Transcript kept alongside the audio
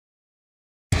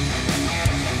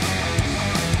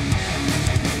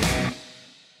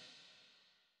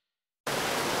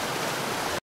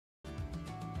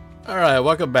Alright,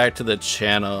 welcome back to the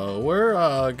channel.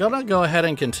 We're gonna go ahead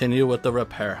and continue with the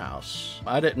repair house.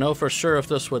 I didn't know for sure if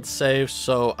this would save,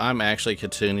 so I'm actually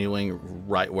continuing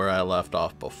right where I left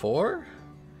off before.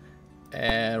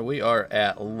 And we are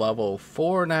at level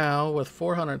 4 now with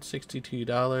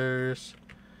 $462.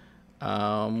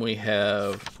 We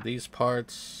have these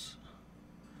parts,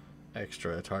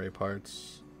 extra Atari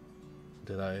parts.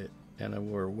 And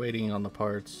then we're waiting on the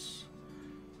parts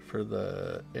for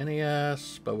the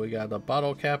NES, but we got the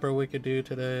bottle capper we could do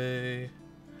today,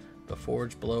 the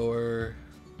forge blower.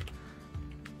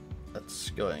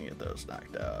 Let's go ahead and get those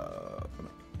knocked out.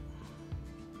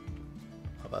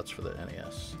 Oh, that's for the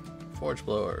NES. Forge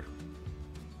blower.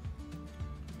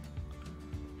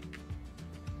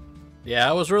 Yeah,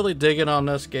 I was really digging on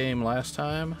this game last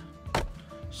time,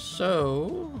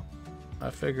 so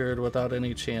I figured without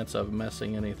any chance of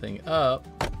messing anything up,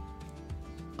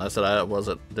 I said I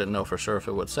didn't know for sure if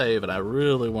it would save, and I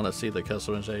really want to see the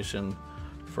customization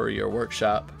for your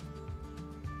workshop.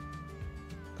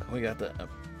 We got the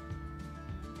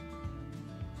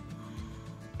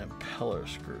impeller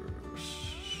screws.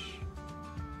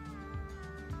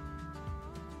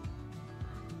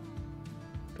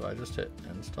 Do I just hit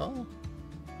install?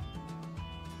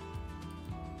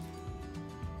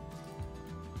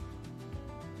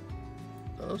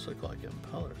 Those look like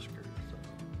impeller screws.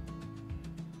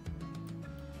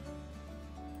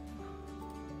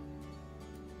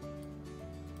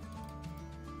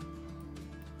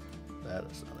 That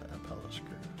is not an impeller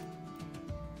screw.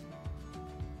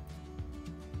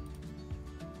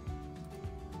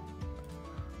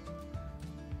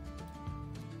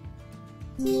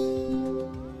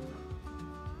 You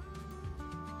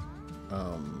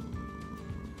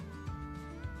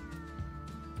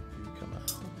come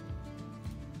out.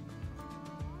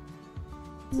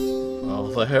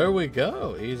 Well, there we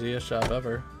go. Easiest job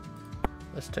ever.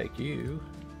 Let's take you,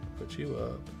 put you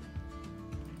up.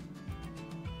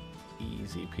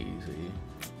 Easy peasy.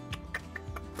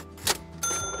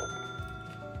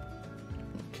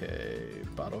 Okay,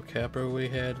 bottle capper we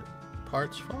had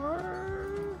parts for.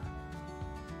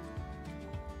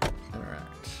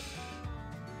 Alright.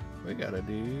 We gotta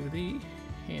do the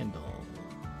handle.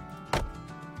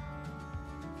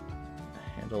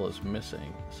 Handle is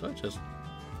missing. So it just,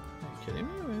 are you kidding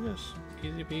me? We just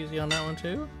easy peasy on that one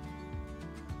too?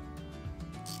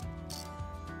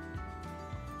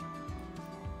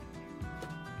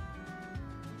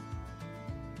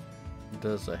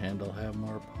 Does the handle have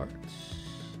more parts?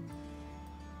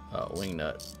 Oh, wing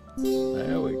nut.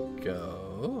 There we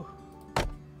go.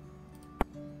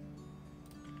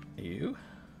 You.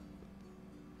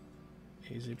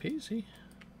 Easy peasy.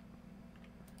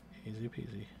 Easy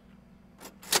peasy.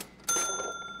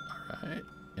 Alright.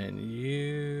 And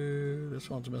you. This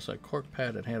one's missing a cork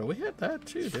pad and handle. We had that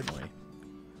too, didn't we?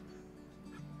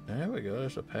 There we go.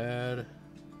 There's a pad.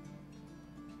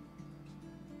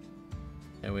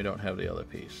 And we don't have the other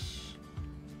piece,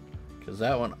 because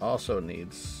that one also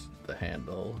needs the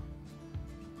handle,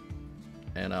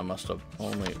 and I must have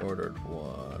only ordered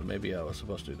one. Maybe I was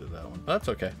supposed to do that one, but that's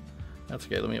okay. That's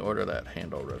okay. Let me order that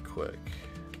handle real quick.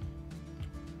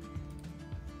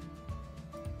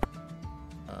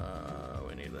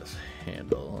 We need this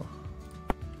handle.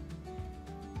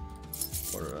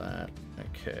 Order that.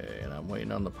 Okay, and I'm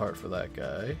waiting on the part for that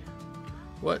guy.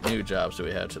 What new jobs do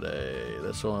we have today?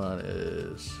 This one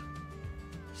is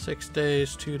 6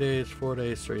 days, 2 days, 4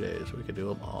 days, 3 days. We could do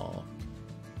them all.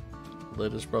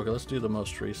 Lid is broken. Let's do the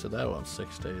most recent. That one's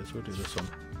 6 days. We'll do this one.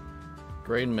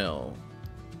 Grain mill.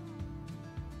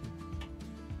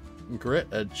 Grit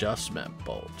adjustment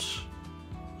bolt.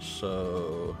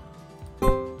 So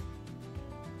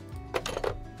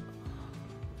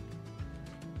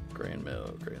grain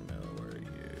mill, where are you?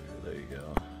 There you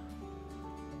go.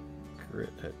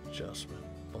 Grit adjustment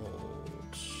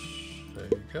bolts. There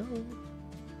you go.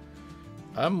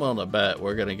 I'm willing to bet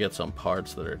we're gonna get some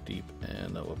parts that are deep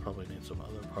in that we'll probably need some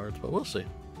other parts, but we'll see.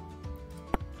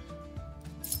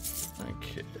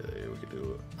 Okay, we could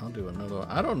do. I'll do another one.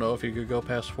 I don't know if you could go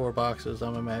past 4 boxes.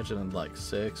 I'm imagining like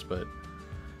 6, but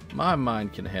my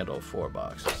mind can handle 4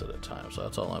 boxes at a time, so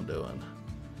that's all I'm doing.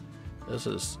 This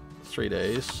is 3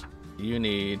 days. You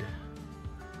need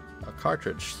a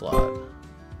cartridge slot.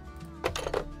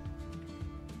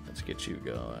 Let's get you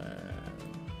going.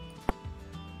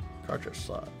 Cartridge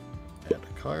slot. Add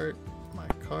a cart. My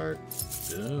cart.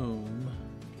 Boom.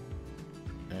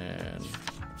 And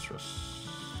let's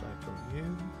recycle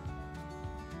you.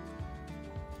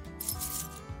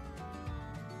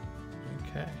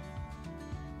 Okay.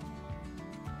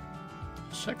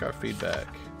 Let's check our feedback.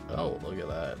 Oh, look at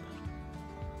that.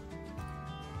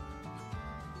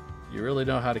 You really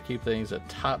know how to keep things at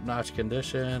top-notch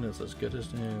condition. It's as good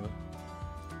as new.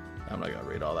 I'm not gonna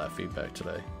read all that feedback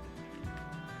today.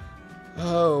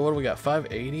 Oh, what do we got?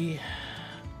 580?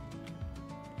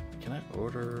 Can I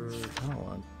order? I don't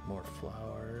want more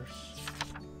flowers.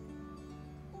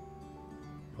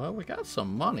 Well, we got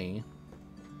some money.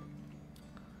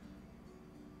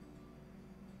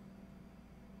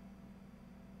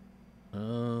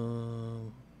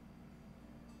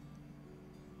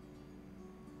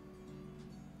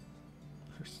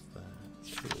 There's that.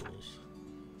 Tools.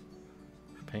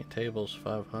 Paint tables,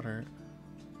 500.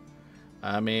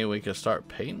 I mean, we could start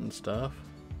painting stuff.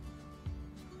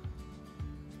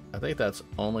 I think that's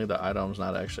only the items,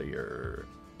 not actually your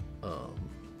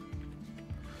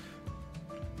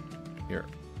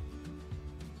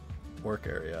work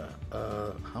area.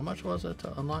 How much was it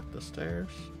to unlock the stairs?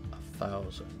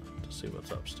 1,000 to see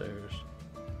what's upstairs.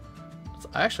 It's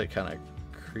actually kind of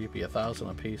creepy. 1,000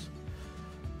 a piece.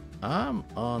 I'm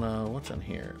on what's in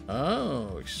here?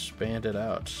 Oh, expand it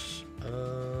out.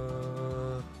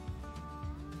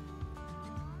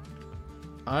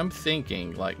 I'm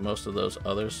thinking like most of those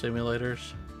other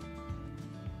simulators.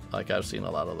 Like I've seen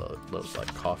a lot of those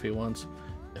like coffee ones.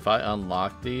 If I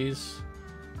unlock these,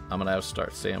 I'm gonna have to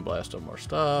start sandblasting more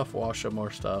stuff, washing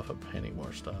more stuff, and painting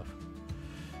more stuff.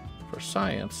 For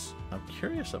science, I'm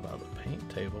curious about the paint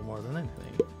table more than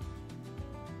anything.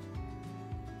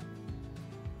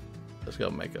 It's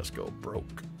gonna make us go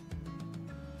broke.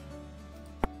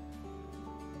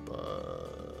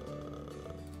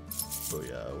 Oh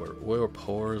yeah, we're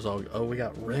poor as all. Oh, we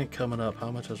got rent coming up.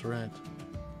 How much is rent?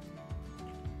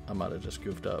 I might have just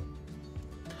goofed up.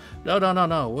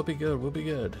 No. We'll be good. We'll be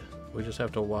good. We just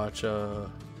have to watch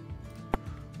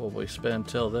what we spend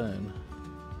till then.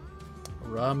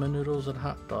 Ramen noodles and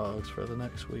hot dogs for the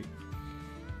next week.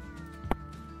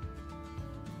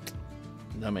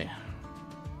 Yummy.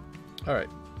 All right.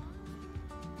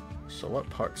 So what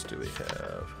parts do we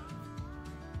have?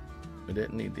 We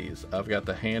didn't need these. I've got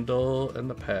the handle and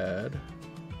the pad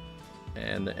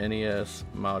and the NES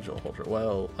module holder.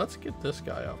 Well, let's get this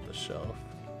guy off the shelf.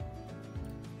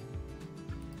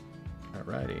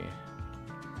 Alrighty.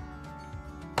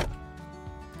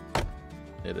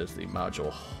 It is the module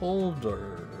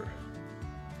holder,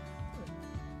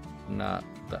 not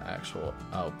the actual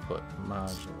output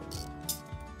module.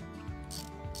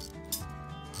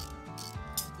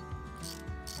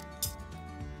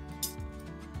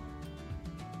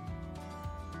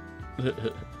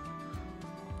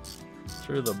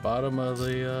 Through the bottom of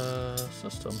the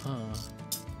system, huh?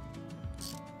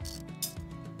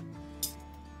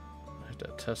 I have to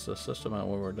test the system out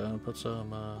when we're done. Put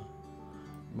some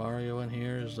Mario in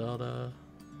here, Zelda,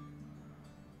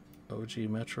 OG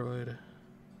Metroid,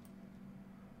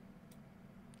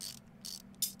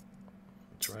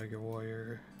 Dragon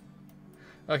Warrior.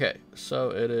 Okay,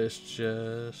 so it is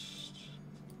just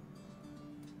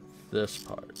this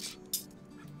part.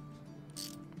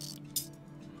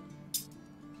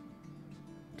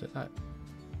 Did I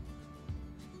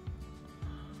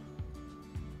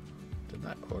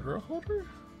order a holder?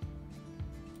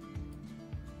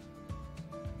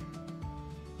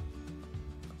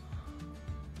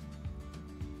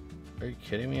 Are you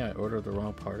kidding me? I ordered the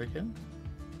wrong part again?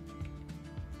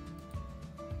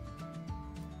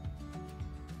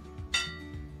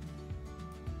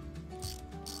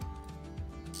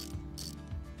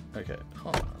 Okay,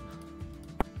 hold on.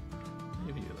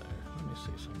 Leave you there. Let me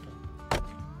see something.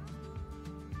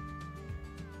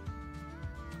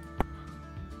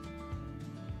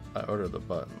 I ordered the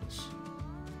buttons.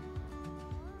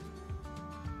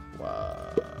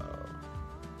 Wow.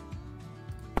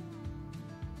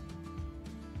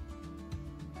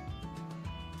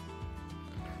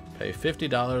 Pay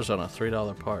 $50 on a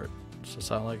 $3 part. Does that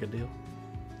sound like a deal?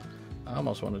 I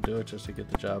almost want to do it just to get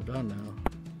the job done now.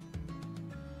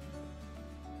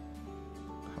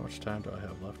 How much time do I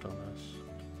have left on this?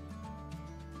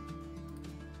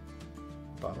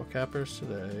 Bottle cappers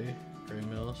today. Gray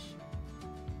mills.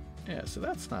 Yeah, so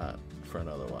that's not for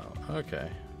another while. Okay.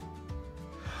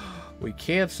 We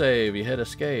can't save. You hit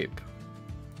escape.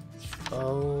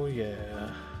 Oh, yeah.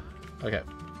 Okay.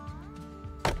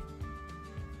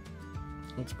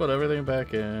 Let's put everything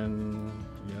back in.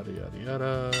 Yada, yada,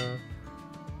 yada.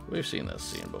 We've seen this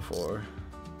scene before.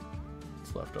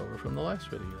 It's left over from the last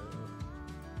video.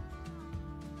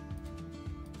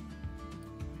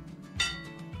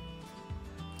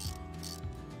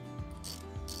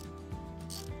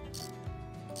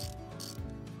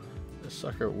 This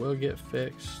sucker will get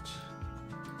fixed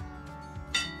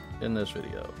in this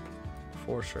video,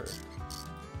 for sure.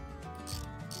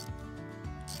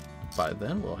 by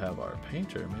then we'll have our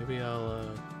painter. Maybe I'll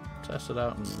test it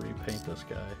out and repaint this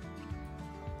guy.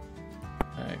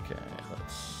 Okay,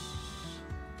 let's...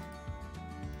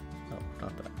 Oh,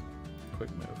 not that. Quick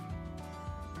move.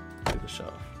 To the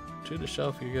shelf. To the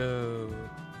shelf you go.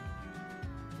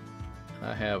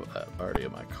 I have that already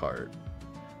in my cart.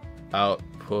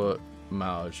 Output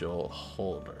module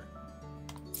holder.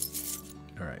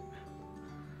 Alright.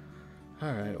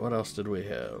 Alright, what else did we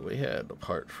have? We had the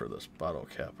part for this bottle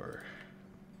capper.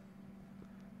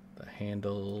 The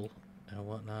handle and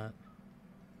whatnot.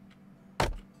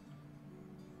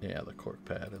 Yeah, the cork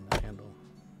pad and the handle.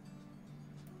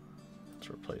 Let's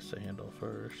replace the handle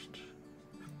first.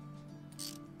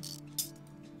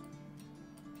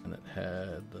 And it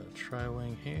had the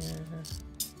tri-wing here.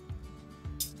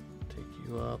 Take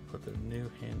you up, put the new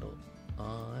handle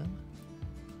on.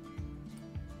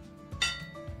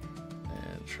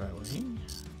 And tri-wing.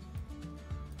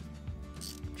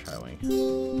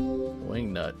 Tri-wing.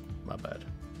 Wing nut, my bad.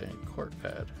 And cork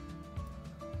pad.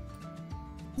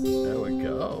 There we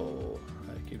go.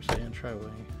 I keep saying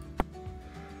tri-wing.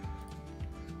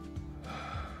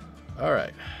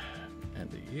 Alright. And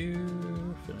do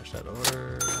you finish that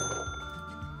order?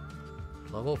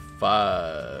 Level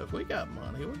 5. We got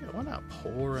money. We're not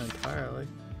poor entirely.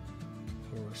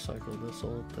 We'll recycle this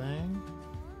old thing.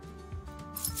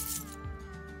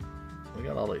 We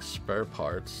got all these spare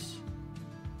parts.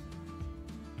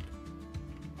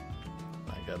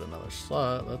 I got another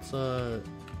slot. Let's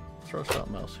throw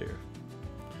something else here.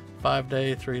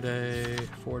 5-day, 3-day,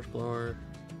 forge blower.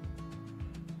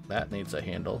 That needs a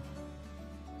handle.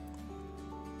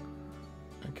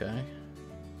 Okay.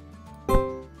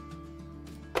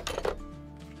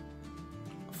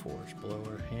 Forge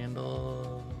blower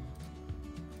handle.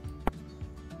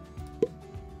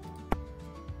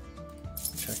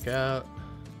 Check out.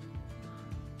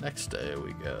 Next day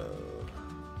we go.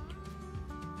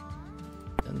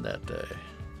 And that day.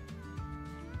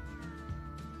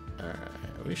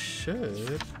 Alright, we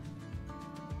should.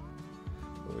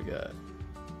 What we got?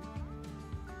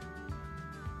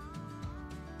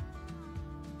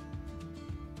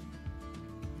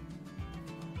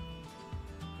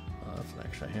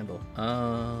 Handle.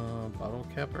 Bottle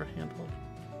capper handle.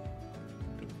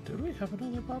 Did we have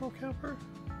another bottle capper?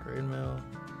 Grain mill.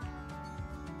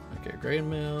 Okay, grain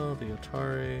mill, the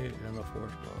Atari, and the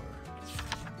forge blower.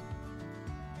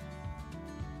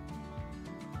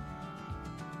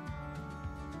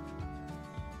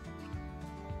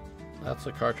 That's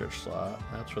the cartridge slot.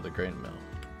 That's for the grain mill.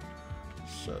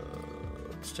 So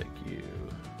let's take you.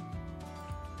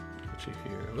 Put you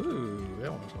here. Ooh,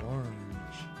 that one's orange.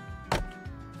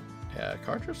 Yeah,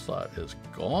 cartridge slot is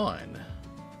gone.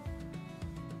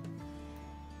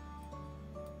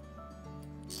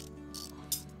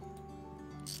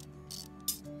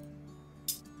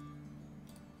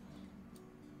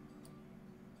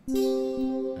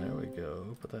 There we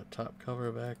go. Put that top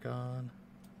cover back on.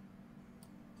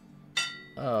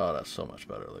 Oh, that's so much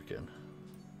better looking.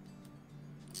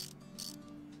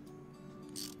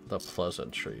 The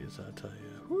pleasantries, I tell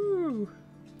you. Woo!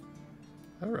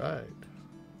 All right.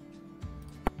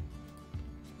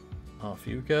 Off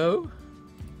you go.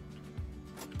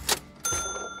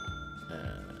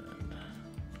 And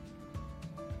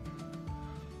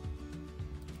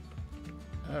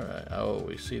alright, oh,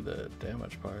 we see the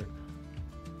damage part.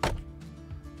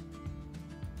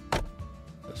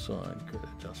 This one, grid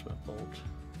adjustment bolt.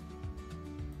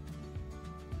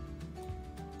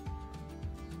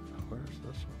 Oh, where's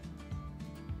this one?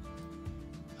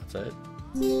 That's it?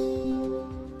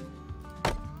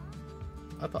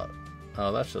 I thought.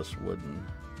 Oh, that's just wooden.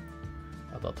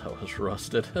 I thought that was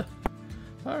rusted.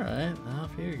 Alright,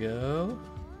 off you go.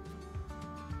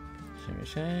 Shimmy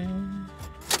shame.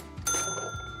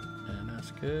 And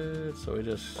that's good. So we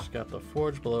just got the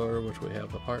forge blower, which we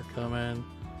have the part coming.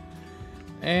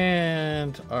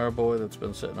 And our boy that's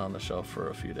been sitting on the shelf for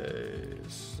a few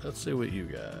days. Let's see what you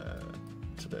got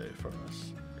today for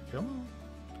us. Come on.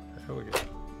 There we go.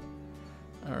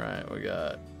 Alright, we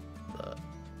got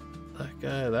that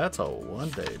guy. That's a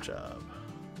one-day job.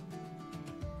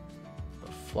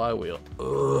 The flywheel.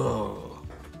 Ugh.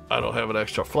 I don't have an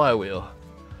extra flywheel.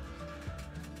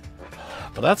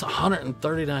 But that's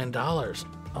 $139.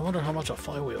 I wonder how much a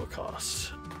flywheel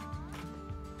costs.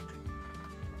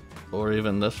 Or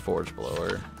even this forge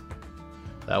blower.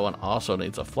 That one also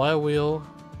needs a flywheel.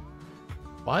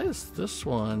 Why is this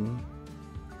one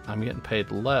I'm getting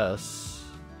paid less?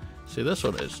 See, this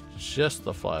one is just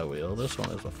the flywheel. This one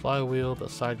is a flywheel, the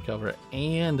side cover,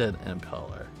 and an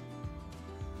impeller.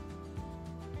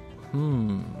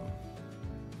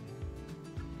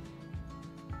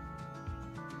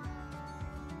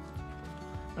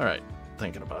 Alright,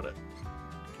 thinking about it.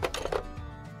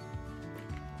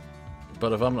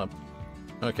 But if I'm gonna...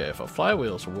 Okay, if a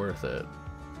flywheel's worth it...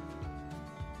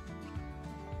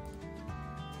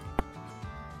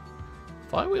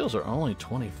 Flywheels are only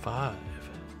 25.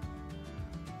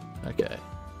 Okay.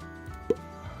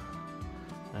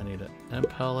 I need an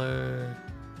impeller.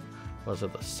 Was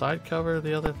it the side cover,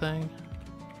 the other thing?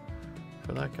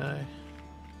 For that guy?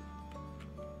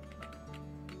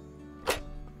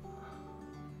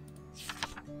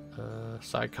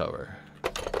 Side cover.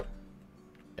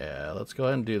 Yeah, let's go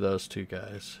ahead and do those two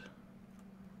guys.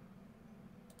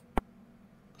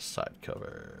 Side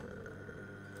cover.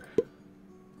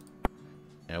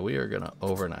 Yeah, we are gonna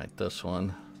overnight this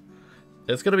one.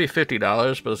 It's gonna be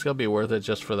 $50, but it's gonna be worth it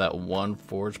just for that one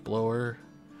forge blower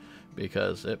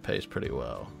because it pays pretty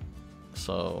well.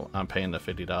 So I'm paying the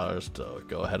 $50 to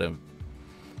go ahead and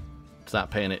it's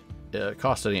not paying it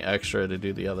cost any extra to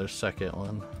do the other second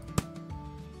one.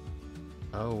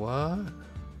 Oh, what?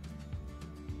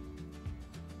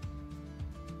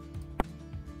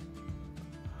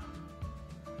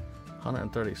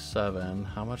 $137.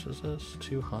 How much is this?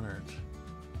 200.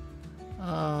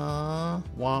 Wah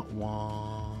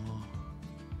wah.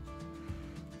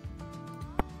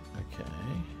 Okay.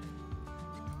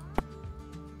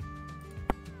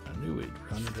 I knew we'd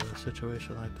run into a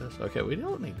situation like this. Okay, we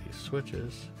don't need these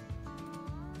switches.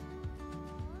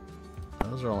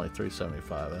 Those are only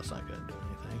 $375. That's not gonna do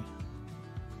anything.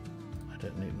 I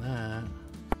didn't need that.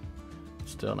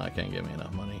 Still not gonna give me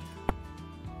enough money.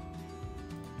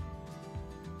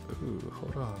 Ooh,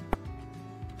 hold on.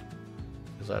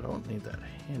 Because I don't need that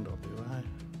handle, do I?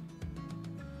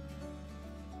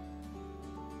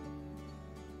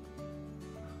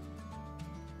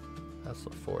 That's the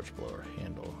forge blower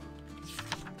handle.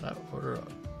 Did I order a...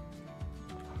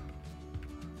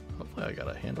 Hopefully I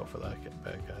got a handle for that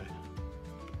bad guy.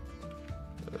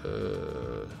 Can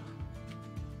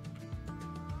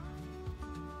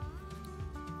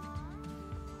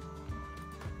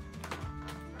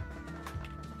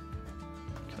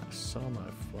I sell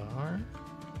my flour?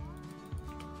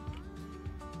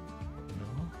 No.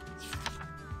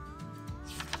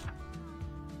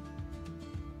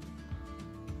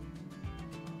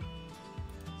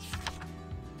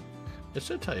 It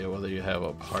should tell you whether you have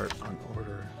a part on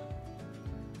order.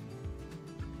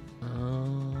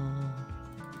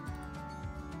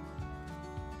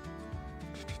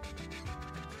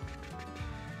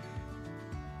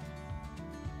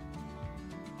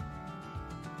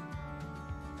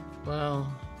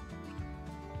 Well,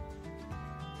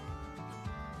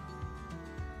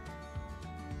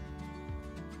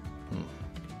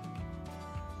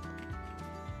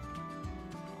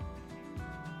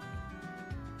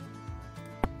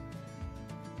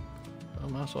 I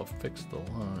might as well fix the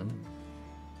one.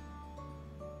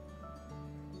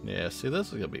 Yeah, see, this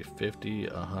is gonna be 50,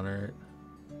 100,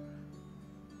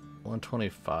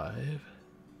 125.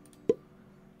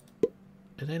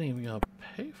 It ain't even gonna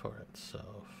pay for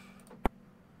itself.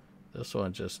 This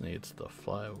one just needs the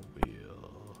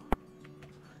flywheel.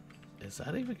 Is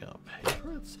that even gonna pay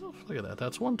for itself? Look at that.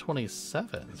 That's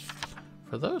 127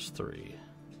 for those three.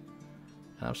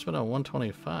 And I'm spending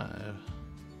 125.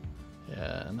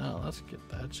 Yeah, no, let's get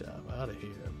that job out of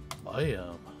here.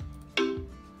 Bam.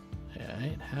 Yeah,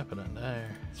 ain't happening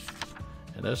there.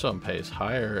 And this one pays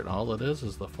higher, and all it is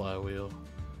the flywheel.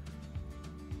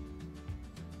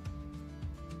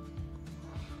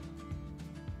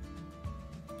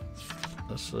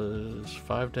 This is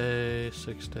 5 day,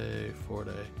 6 day, 4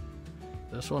 day.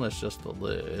 This one is just the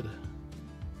lid.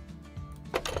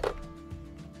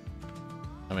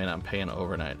 I mean, I'm paying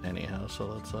overnight anyhow, so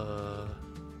let's,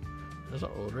 there's an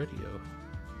old radio.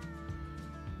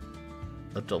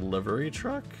 A delivery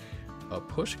truck? A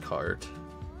push cart?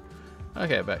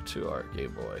 Okay, back to our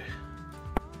Game Boy.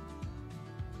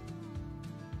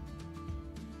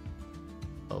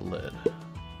 A lid.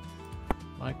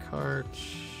 My cart.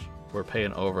 We're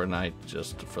paying overnight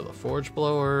just for the forge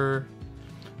blower.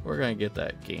 We're gonna get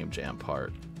that game jam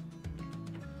part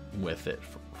with it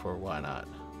for why not?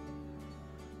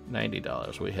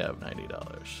 $90. We have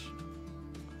 $90.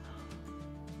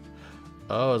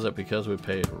 Oh, is it because we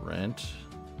paid rent?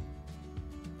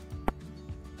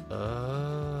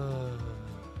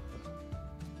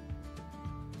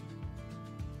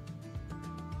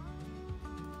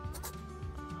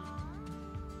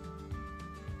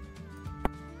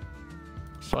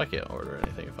 So I can't order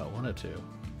anything if I wanted to.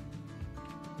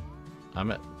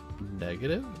 I'm at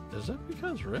negative? Is that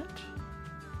because rent?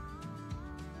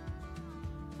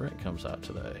 Rent comes out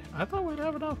today. I thought we'd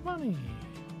have enough money.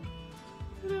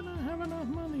 We didn't have enough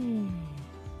money.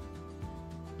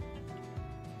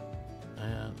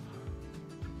 man.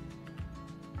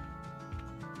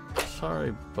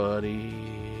 Sorry,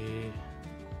 buddy.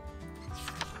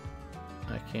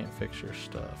 I can't fix your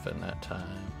stuff in that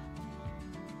time.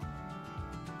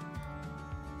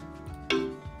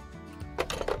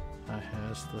 I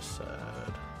has the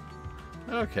sad.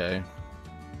 Okay.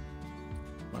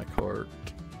 My court.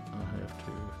 I have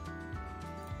to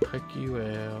pick you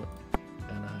out,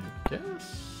 and I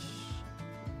guess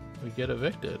we get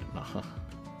evicted.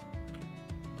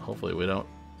 Hopefully we don't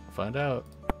find out.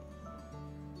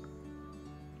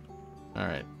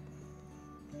 Alright.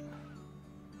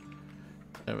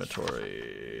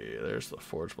 Inventory. There's the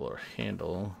forge blower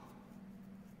handle.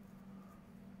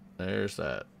 There's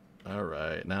that.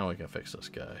 Alright, now we can fix this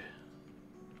guy.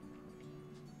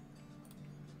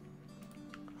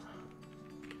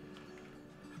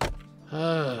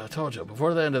 I told you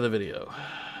before the end of the video.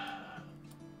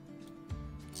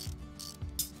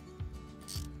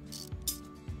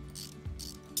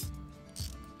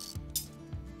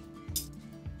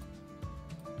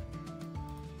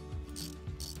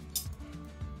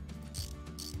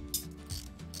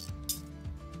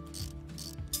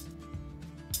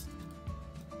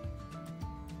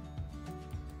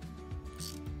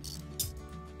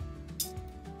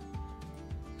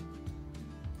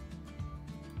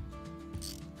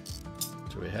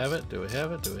 Do we have it? Do we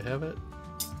have it? Do we have it?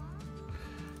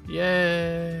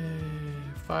 Yay!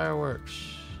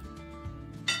 Fireworks.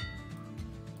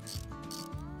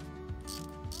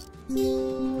 Come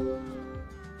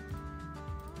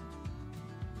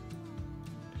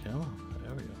on,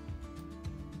 there we go.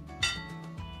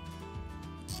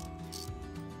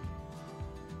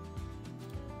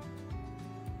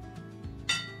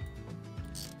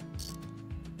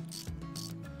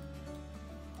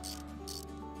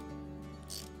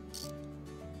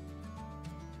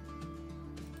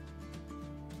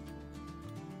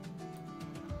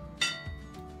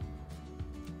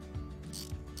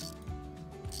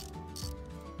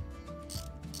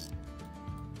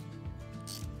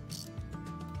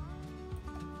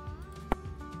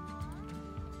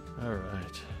 All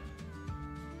right.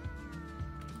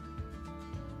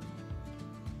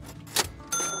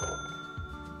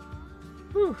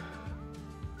 Whew.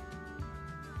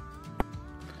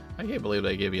 I can't believe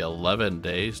they gave you 11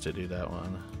 days to do that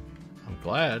one. I'm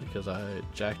glad because I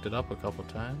jacked it up a couple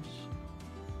times.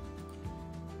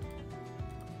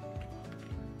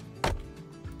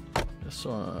 This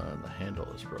one, the handle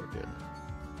is broken.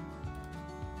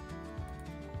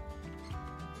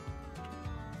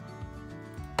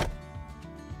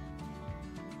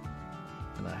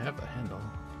 And I have the handle.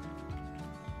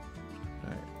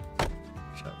 Alright.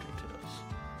 Shop details.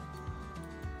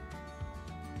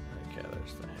 Okay,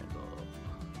 there's the handle.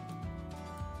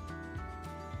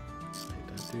 Take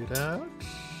that dude out.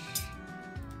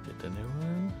 Get the new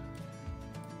one.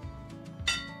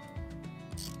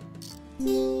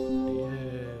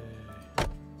 Yay.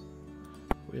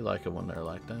 We like it when they're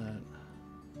like that.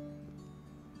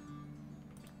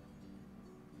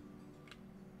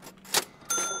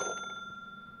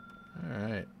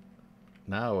 Alright,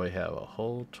 now we have a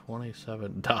whole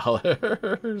 $27.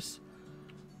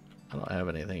 I don't have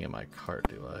anything in my cart,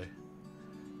 do I?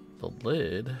 The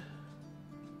lid.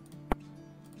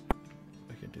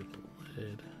 We can do the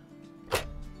lid.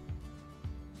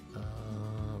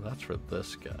 That's for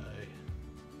this guy.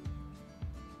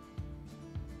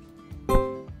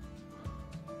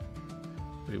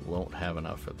 We won't have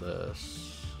enough for this.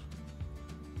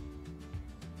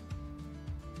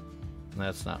 And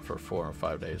that's not for 4 or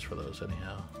 5 days for those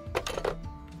anyhow.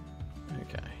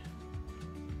 Okay.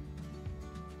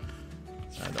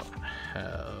 I don't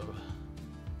have.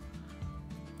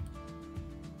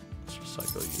 Let's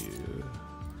recycle you.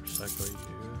 Recycle you.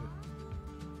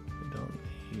 We don't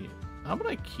need. I'm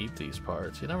gonna keep these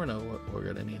parts. You never know what we're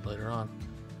gonna need later on.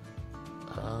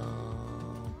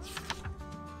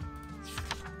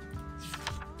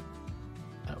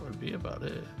 That would be about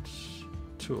it.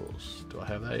 Tools. Do I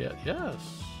have that yet? Yes.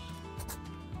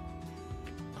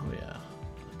 Oh yeah.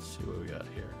 Let's see what we got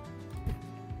here.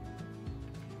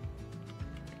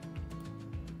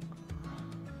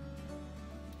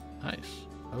 Nice.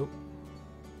 Oh.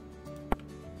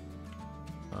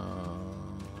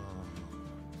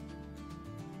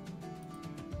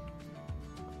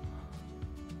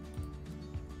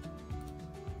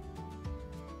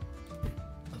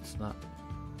 Let's not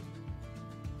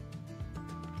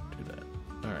do that.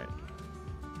 Alright.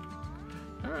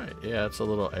 Alright, yeah, it's a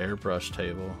little airbrush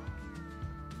table.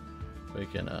 We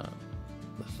can,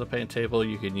 this is the paint table.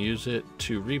 You can use it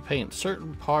to repaint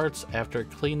certain parts after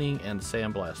cleaning and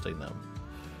sandblasting them.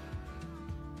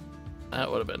 That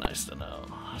would have been nice to know.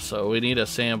 So we need a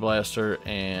sandblaster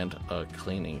and a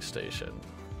cleaning station.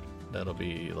 That'll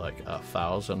be like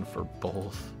 1,000 for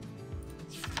both.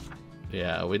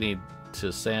 Yeah, we need to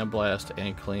sandblast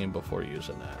and clean before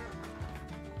using that.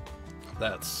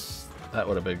 That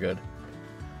would have been good.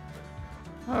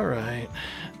 All right,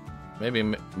 maybe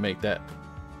make that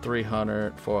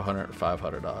 $300, $400,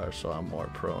 $500, so I'm more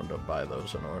prone to buy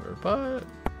those in order. But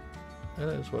it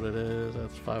is what it is.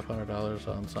 That's $500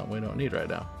 on something we don't need right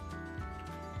now.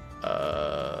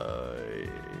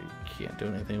 Can't do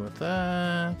anything with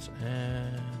that,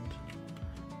 and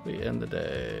we end the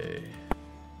day.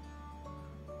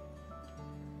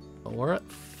 Well, we're at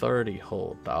 $30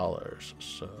 whole dollars,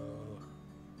 so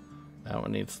that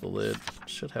one needs the lid.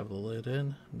 Should have the lid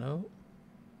in. No.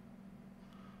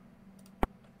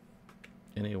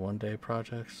 Any one-day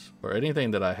projects or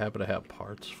anything that I happen to have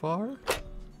parts for?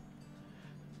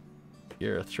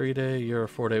 You're a 3-day, you're a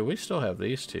 4-day. We still have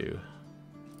these two.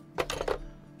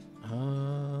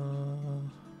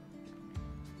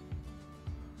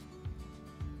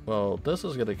 Well, this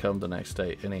is gonna come the next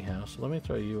day anyhow, so let me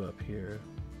throw you up here.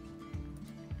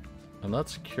 And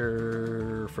let's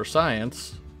cure for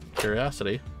science,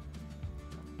 curiosity.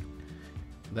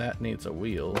 That needs a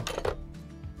wheel.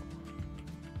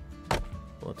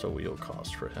 What's a wheel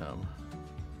cost for him?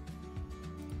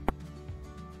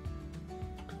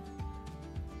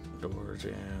 Doors,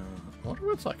 yeah. I wonder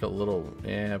if it's like a little,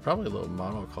 yeah, probably a little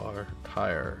monocar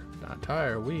tire. Not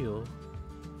tire, wheel.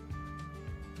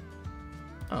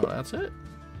 Oh, that's it?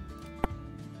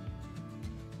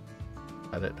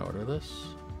 I didn't order this.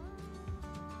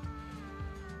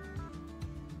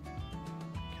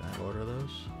 Can I order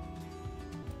those?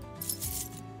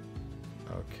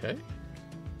 Okay.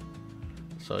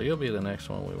 So you'll be the next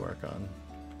one we work on.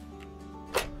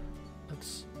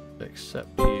 Let's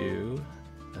accept you.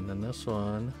 And then this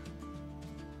one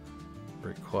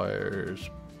requires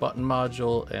button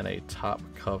module and a top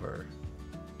cover.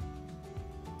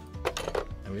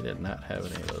 And we did not have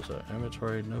any of those.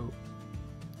 Inventory, nope.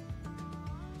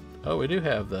 Oh, we do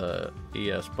have the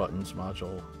ES buttons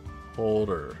module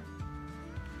holder.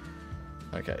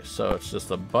 Okay, so it's just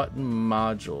the button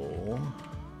module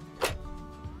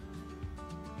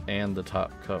and the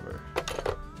top cover.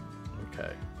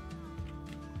 Okay.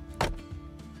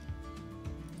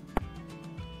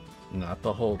 Not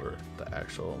the holder, the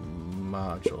actual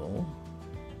module.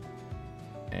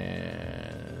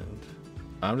 And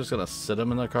I'm just gonna sit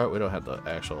them in the cart. We don't have the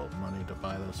actual money to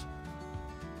buy this.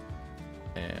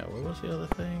 And what was the other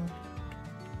thing?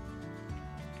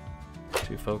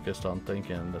 Too focused on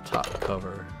thinking the top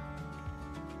cover.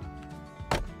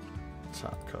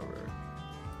 Top cover.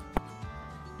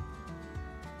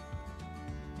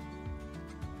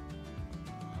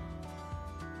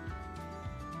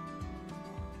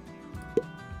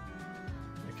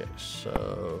 Okay,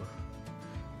 so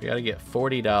we gotta get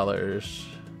 $40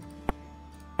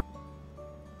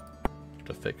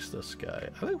 to fix this guy.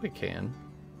 I think we can.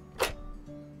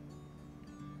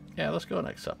 Yeah, let's go and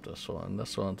accept this one.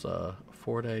 This one's a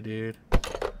 4-day dude.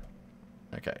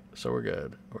 Okay, so we're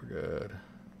good. We're good.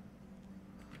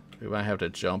 We might have to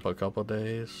jump a couple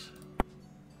days.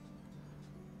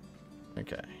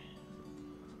 Okay.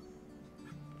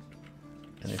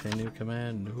 Anything new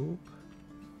command? Nope.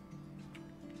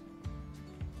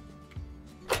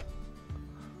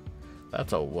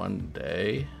 That's a 1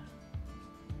 day.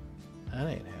 That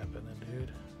ain't happening,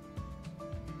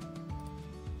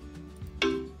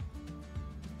 dude.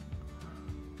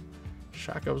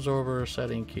 Shock absorber,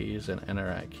 setting keys, and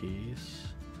interact keys.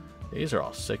 These are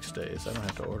all 6 days. I don't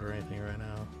have to order anything right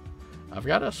now. I've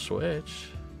got a switch.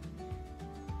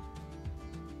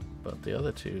 But the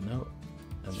other two, no.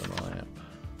 And then the lamp.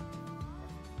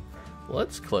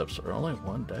 Blitz clips are only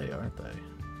 1 day, aren't they?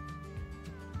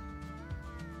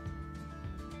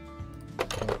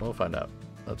 We'll find out.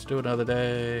 Let's do another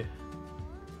day.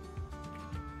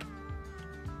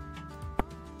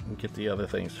 And get the other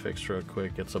things fixed real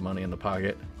quick. Get some money in the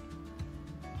pocket.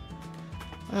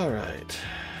 Alright.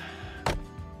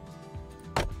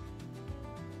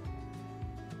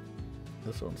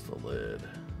 This one's the lid.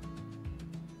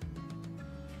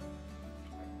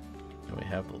 And we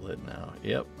have the lid now.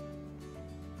 Yep.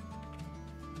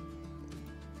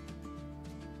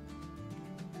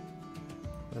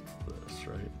 That's this,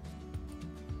 right?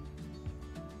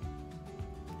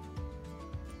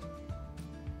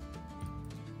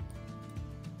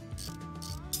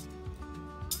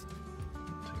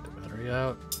 Take the battery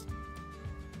out.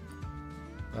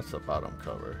 That's the bottom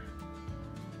cover.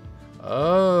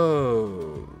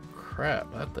 Oh,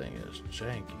 crap. That thing is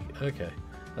janky. Okay.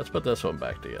 Let's put this one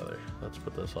back together. Let's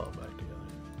put this all back together.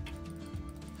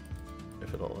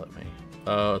 if it'll let me.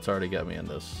 Oh, it's already got me in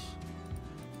this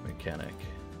mechanic.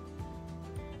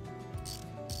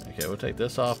 Okay, we'll take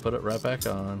this off, put it right back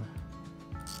on.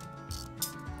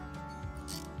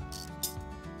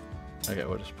 Okay,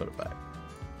 we'll just put it back.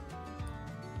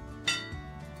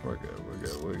 We're good, we're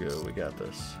good, we're good. We got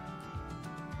this.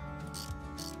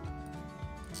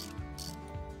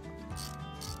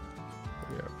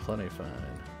 We are plenty fine.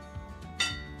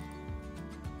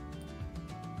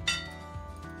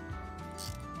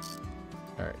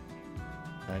 Alright.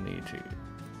 I need to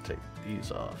take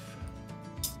these off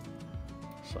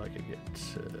so I can get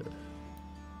to...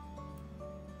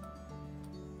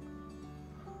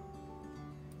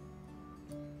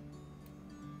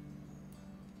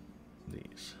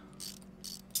 these.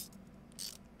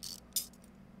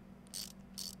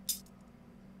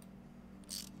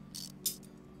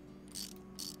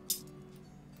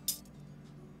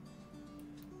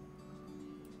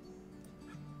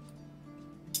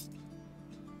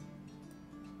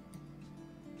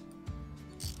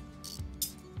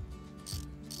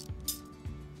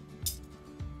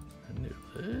 A new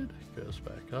lid goes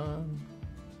back on.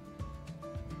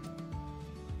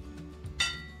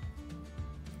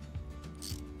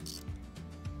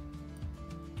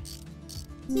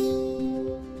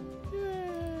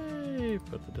 Yay!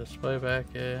 Put the display back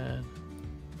in. And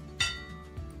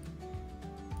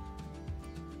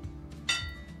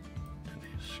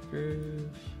these screws.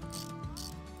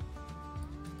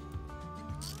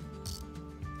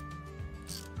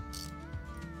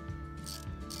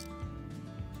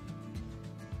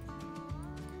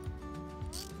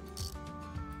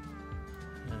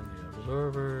 And the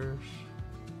absorbers.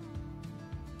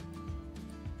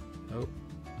 Nope.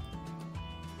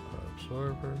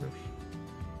 Absorbers.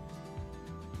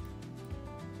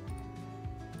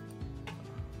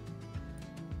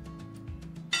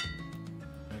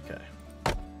 Okay.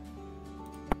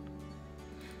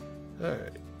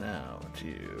 Alright, now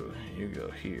you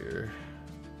go here.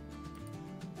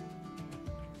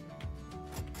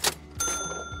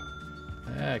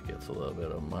 That gets a little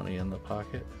bit of money in the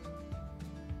pocket.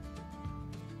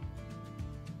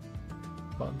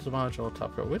 Buttons, module,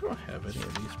 top cover. We don't have any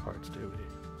of these parts, do we?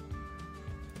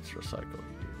 Let's recycle you.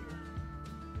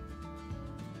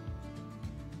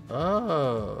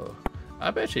 Oh,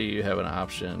 I bet you have an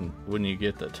option when you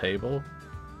get the table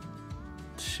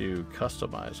to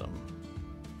customize them,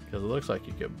 because it looks like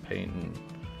you can paint and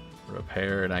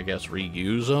repair and I guess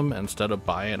reuse them instead of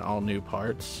buying all new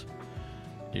parts.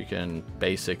 You can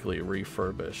basically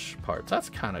refurbish parts. That's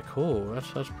kind of cool.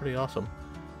 That's pretty awesome.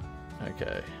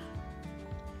 Okay.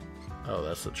 Oh,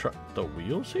 that's the truck. The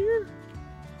wheels here?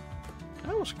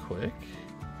 That was quick.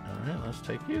 Alright, let's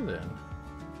take you then.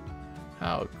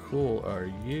 How cool are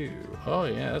you? Oh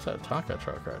yeah, that's a Tonka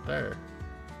truck right there.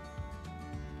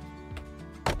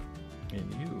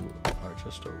 And you are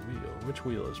just a wheel. Which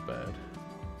wheel is bad?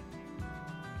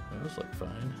 Those look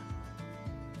fine.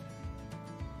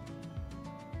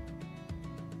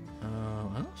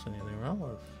 I don't see anything wrong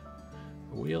with it.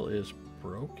 The wheel is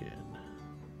broken.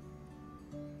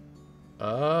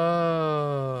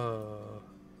 Oh,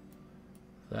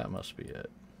 that must be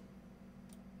it.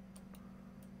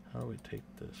 How do we take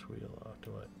this wheel off?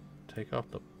 Do I take off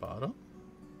the bottom?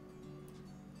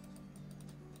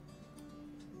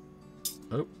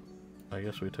 Oh, I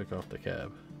guess we took off the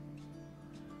cab.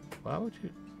 Why would you?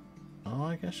 Oh,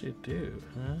 I guess you do.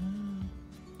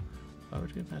 Why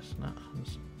would you just not?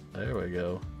 There we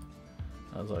go.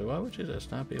 I was like, why would you just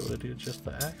not be able to do just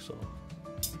the axle?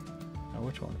 Now,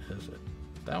 which one is it?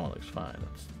 That one looks fine.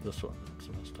 It's this one that's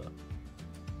messed up.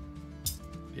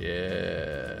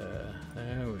 Yeah,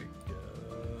 there we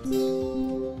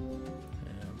go.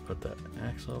 And put that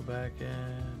axle back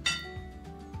in.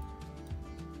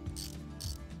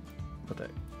 Put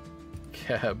that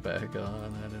cab back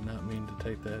on. I did not mean to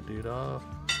take that dude off.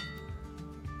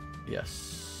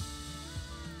 Yes.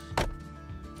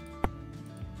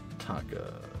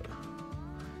 Tonka,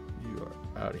 you are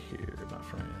out of here, my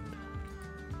friend.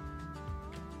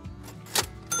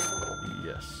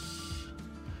 Yes.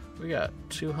 We got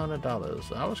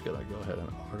 $200. I was gonna go ahead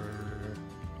and order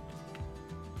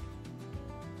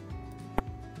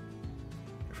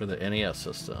for the NES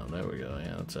system. There we go.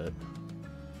 Yeah, that's it.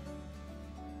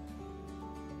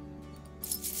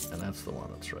 And that's the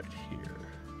one that's right here.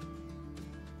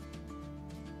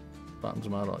 Buttons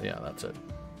model. Yeah, that's it.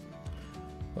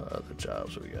 What other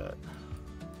jobs we got?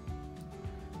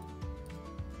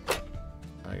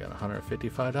 I got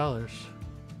 $155.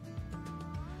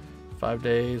 5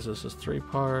 days. This is 3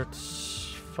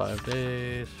 parts. 5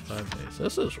 days. 5 days.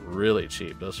 This is really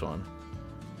cheap, this one.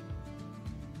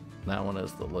 That one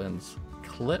is the lens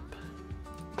clip.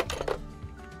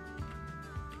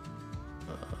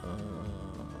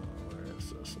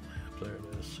 there it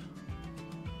is.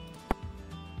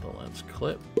 The lens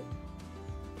clip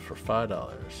for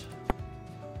 $5.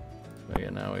 Okay,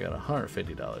 now we got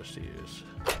 $150 to use.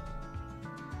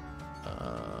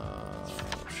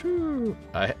 Shoo.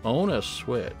 I own a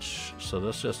switch, so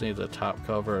this just needs a top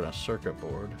cover and a circuit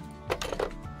board.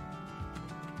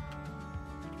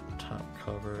 Top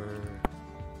cover,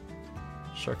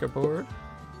 circuit board.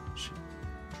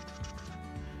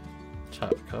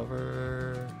 Top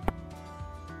cover.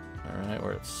 All right,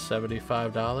 we're at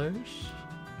 $75.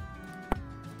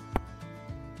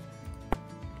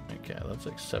 Okay, let's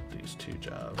accept these 2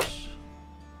 jobs.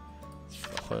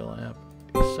 Oil lamp,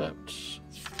 accept.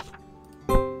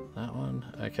 That one.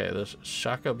 Okay, this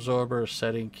shock absorber,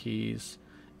 setting keys,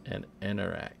 and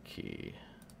interact key.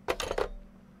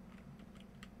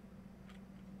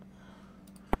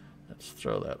 Let's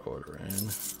throw that order in.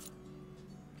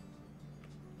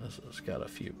 This has got a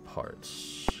few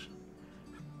parts.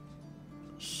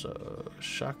 So,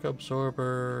 shock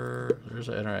absorber, there's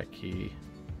an interact key,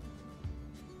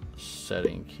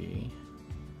 setting key,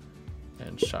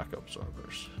 and shock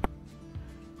absorbers.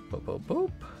 Boop, boop,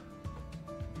 boop.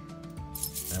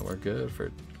 And we're good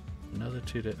for another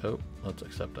 2 days. Oh, let's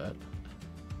accept that.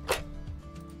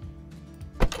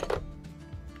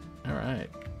 All right,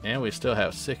 and we still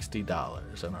have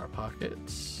 $60 in our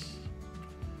pockets.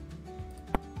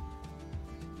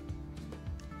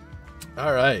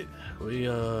 All right,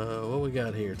 what we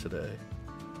got here today?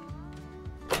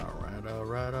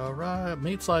 All right.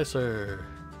 Meat slicer.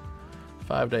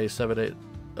 5 days, 7 days.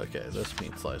 Okay, this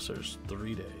meat slicer's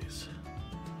 3 days.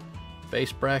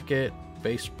 Base bracket,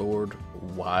 baseboard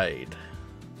wide.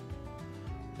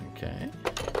 Okay.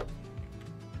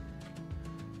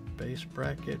 Base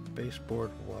bracket,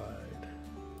 baseboard wide.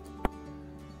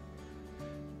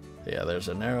 Yeah, there's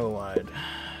a narrow wide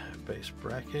base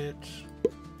bracket.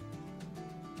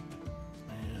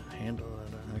 And handle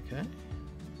it. Okay.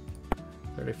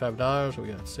 $35. We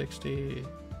got 60.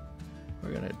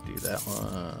 We're gonna do that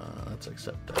one. Let's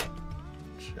accept that.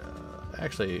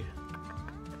 Actually,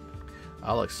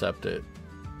 I'll accept it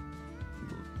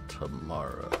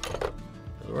tomorrow.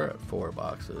 We're at 4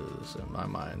 boxes in my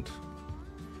mind.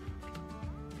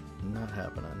 Not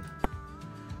happening.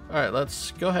 All right,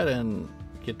 let's go ahead and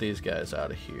get these guys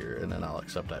out of here, and then I'll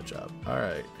accept that job. All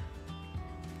right.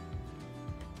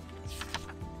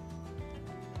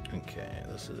 Okay,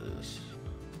 this is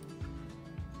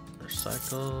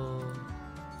recycle.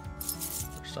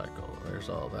 Recycle. There's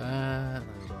all that.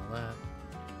 There's all that.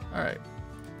 All right,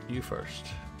 you first.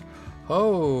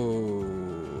 Oh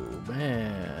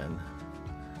man.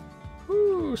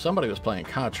 Woo, somebody was playing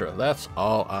Contra. That's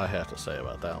all I have to say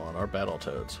about that one. Or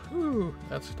Battletoads. Woo,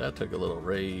 that took a little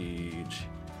rage.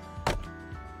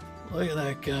 Look at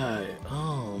that guy.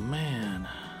 Oh man.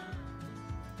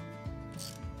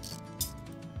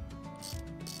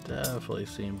 Definitely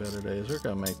seen better days. We're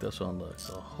gonna make this one look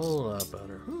a whole lot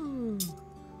better. Woo.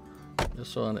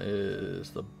 This one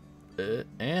is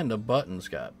and the buttons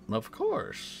got, of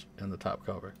course, in the top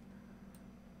cover.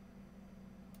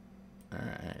 All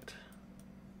right.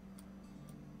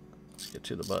 Let's get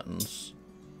to the buttons.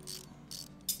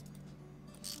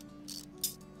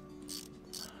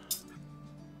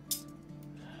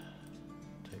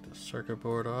 Take the circuit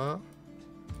board off.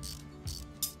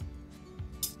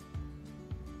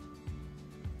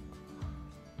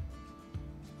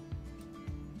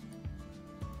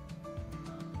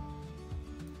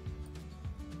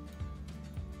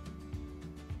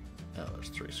 Oh, there's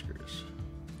 3 screws.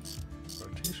 Or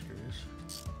 2 screws.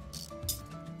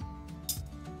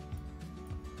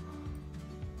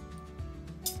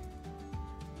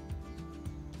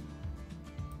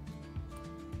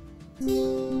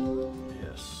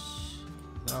 Yes.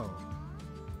 No.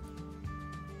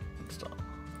 Install.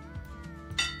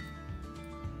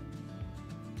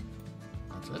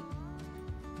 That's it.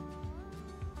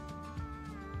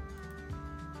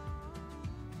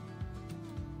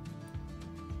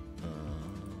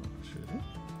 Should it?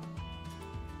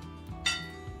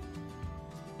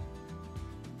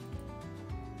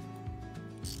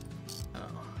 Oh.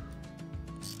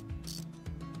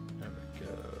 There we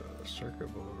go.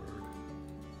 Circuit board.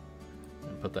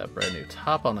 And put that brand new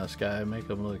top on this guy, make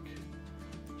him look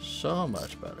so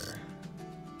much better.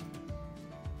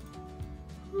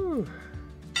 Whew.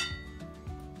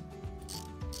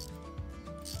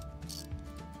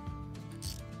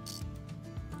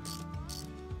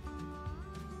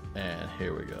 And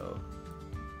here we go.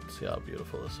 See how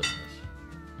beautiful this is.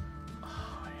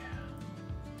 Oh yeah.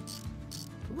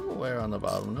 A little wear on the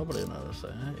bottom. Nobody noticed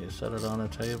that. You set it on a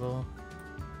table.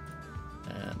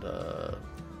 And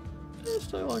it's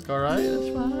still like alright,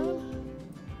 it's fine.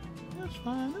 That's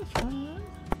fine, that's fine.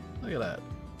 Look at that.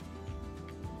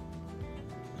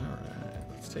 Alright,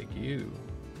 let's take you.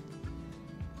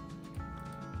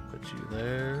 Put you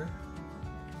there.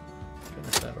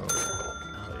 Finish that over.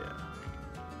 Oh yeah.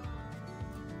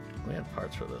 We had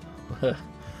parts for this.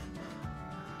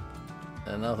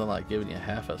 And nothing like giving you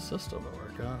half a system to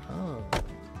work on. Oh.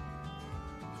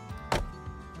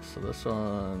 So this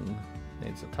one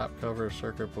needs a top cover,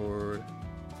 circuit board,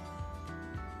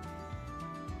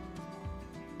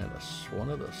 and one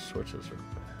of the switches are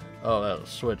bad. Oh, that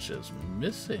switch is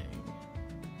missing.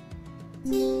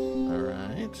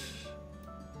 Alright.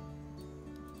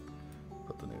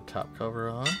 Put the new top cover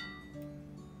on.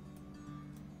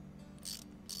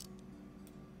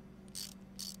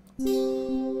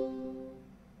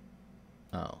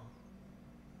 Oh.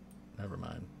 Never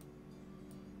mind.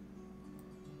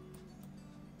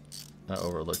 I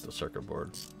overlooked the circuit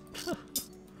board.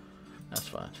 That's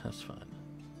fine, that's fine.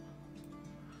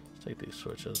 Let's take these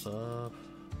switches off.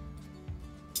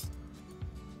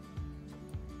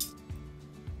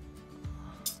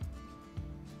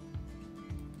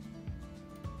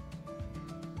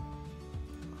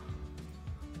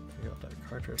 We got that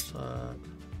cartridge slot.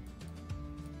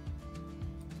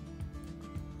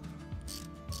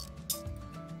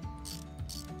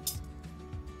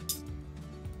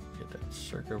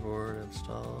 Circuit board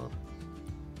installed.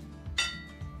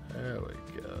 There we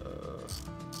go.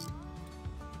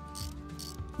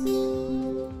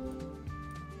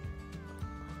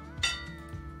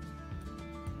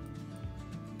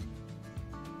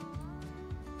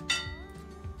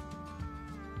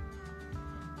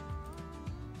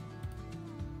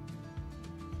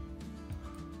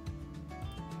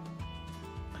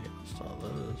 I can install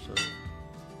those.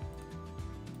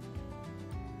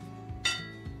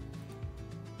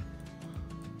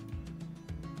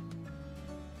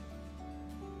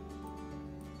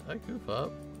 I goof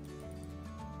up.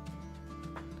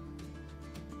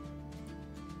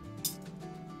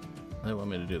 They want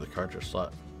me to do the cartridge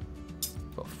slot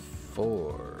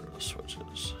before the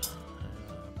switches.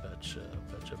 Betcha,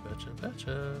 betcha, betcha,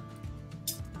 betcha.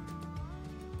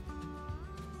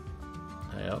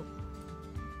 Yep.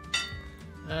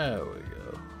 There we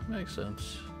go. Makes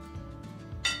sense.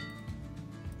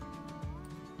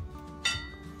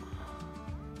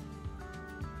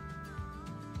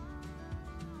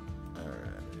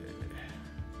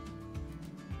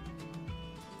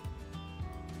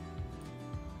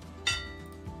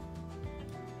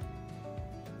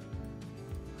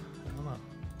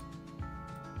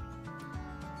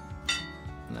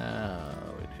 Now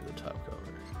we do the top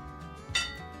cover.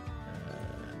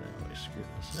 And now we screw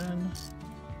this in.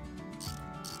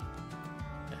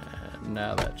 And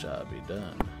now that job be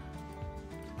done.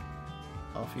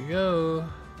 Off you go.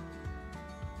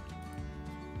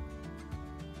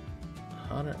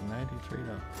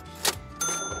 $193.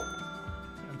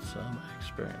 And some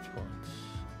experience points.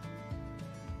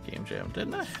 Game Jam.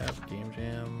 Didn't I have Game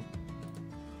Jam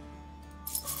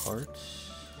parts?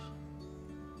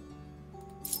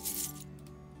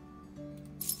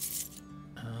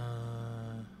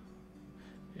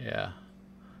 Yeah.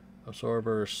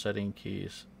 Absorber, setting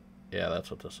keys. Yeah, that's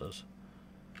what this is.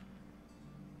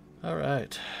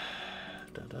 Alright.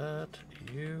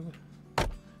 You.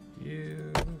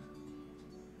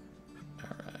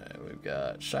 Alright, we've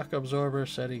got shock absorber,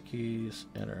 setting keys,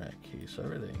 interact keys. So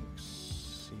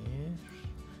everything's seems.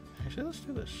 Actually, let's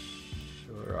do this.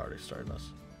 We're already starting this.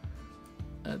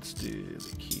 Let's do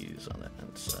the keys on the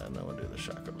inside. Then we'll do the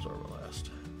shock absorber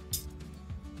last.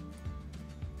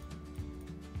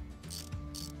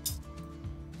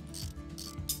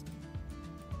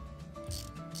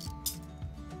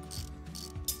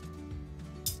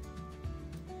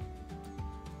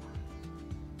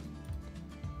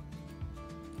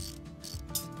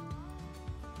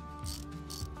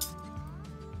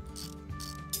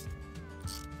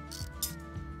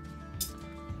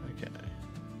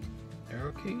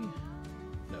 Arrow key?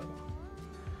 No.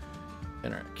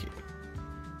 Interact key.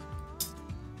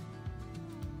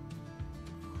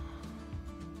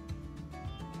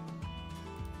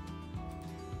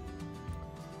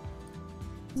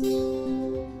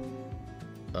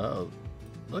 Oh,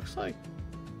 looks like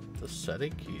the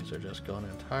setting keys are just gone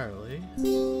entirely.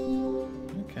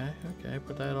 Okay,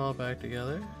 put that all back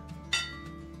together.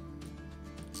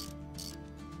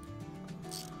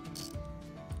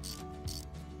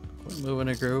 Moving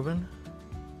and grooving.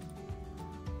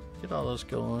 Get all those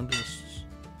going, just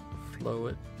flow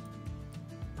it.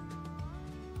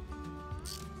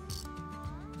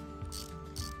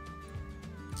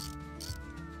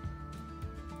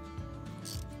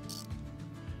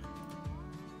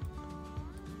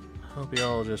 Hope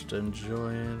y'all just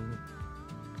enjoying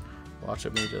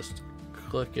watching me just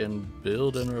click and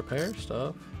build and repair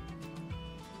stuff.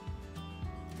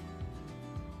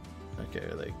 Okay,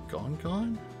 are they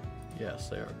gone? Yes,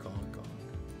 they are gone.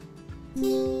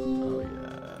 Oh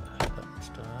yeah, that's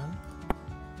done.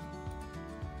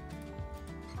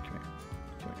 Come here.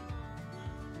 There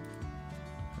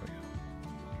we go.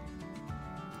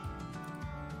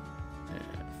 And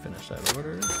finish that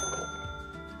order. Nice.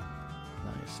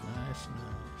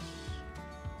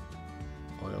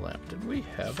 Oil lamp. Did we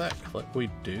have that clip?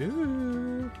 We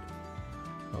do.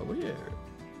 Oh, we are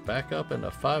back up into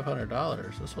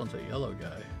 $500. This one's a yellow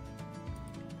guy.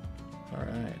 All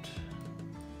right.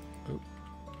 Oop.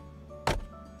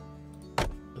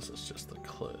 This is just the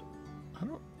clip. I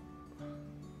don't.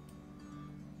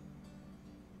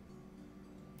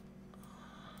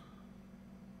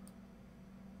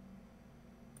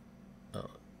 Oh,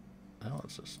 now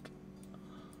it's just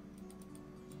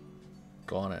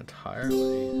gone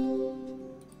entirely.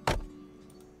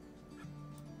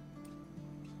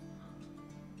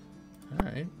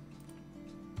 Alright.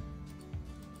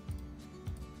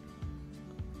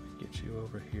 Get you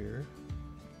over here.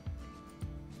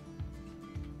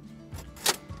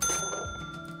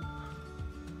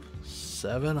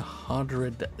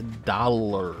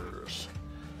 $700.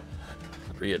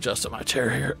 Readjusting my chair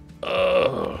here.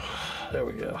 Oh, there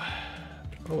we go.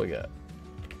 What do we got?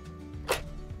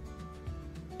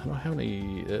 I don't have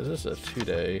any. Is this a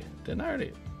 2-day? Didn't I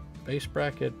already? Base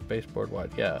bracket, baseboard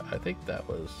wide. Yeah, I think that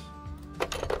was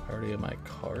already in my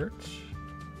cart.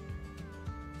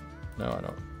 No, I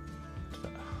don't.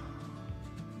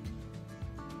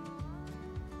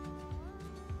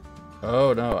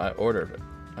 Oh no, I ordered it.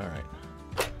 All right,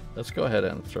 let's go ahead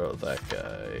and throw that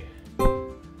guy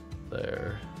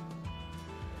there.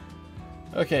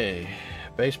 Okay,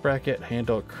 base bracket,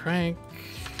 handle, crank.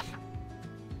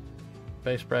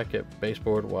 Base bracket,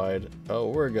 baseboard wide. Oh,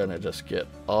 we're gonna just get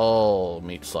all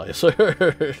meat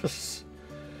slicers.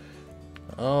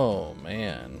 Oh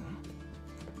man,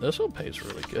 this one pays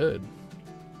really good.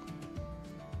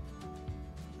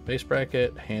 Base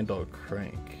bracket, handle,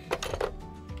 crank.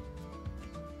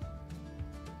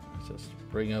 Let's just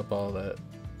bring up all that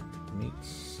meat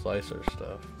slicer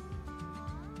stuff.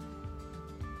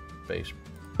 Base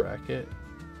bracket,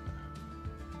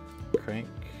 crank.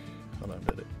 Hold on,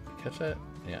 did it catch that?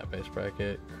 Yeah, base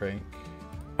bracket, crank,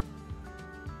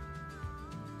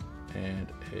 and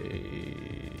a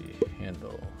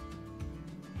handle.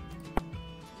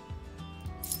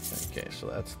 Okay, so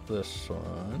that's this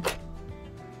one.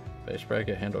 Base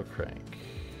bracket, handle, crank.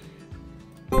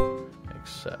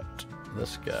 Except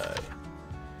this guy.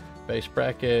 Base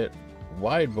bracket,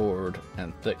 wide board,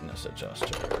 and thickness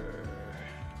adjuster.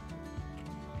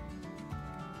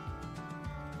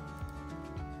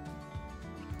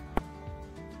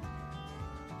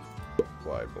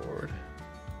 Wide board,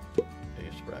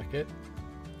 base bracket,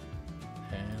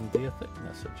 and the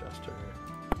thickness adjuster.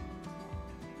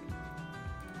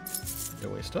 Do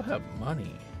we still have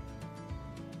money?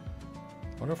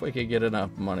 Wonder if we could get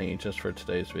enough money just for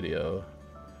today's video.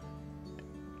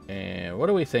 And what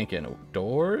are we thinking?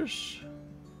 Doors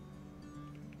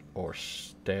or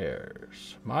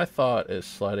stairs? My thought is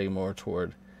sliding more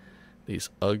toward these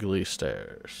ugly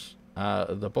stairs.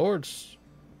 The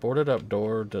boarded up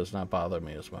door does not bother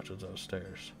me as much as those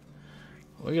stairs.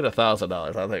 We get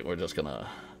 $1,000. I think we're just gonna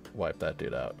wipe that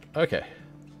dude out. Okay.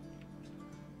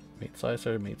 Meat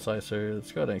slicer, meat slicer.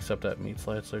 Let's go ahead and accept that meat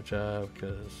slicer job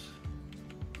because.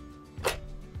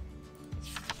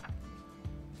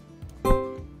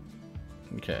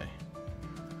 Okay.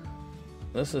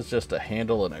 This is just a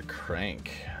handle and a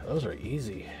crank. Those are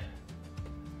easy.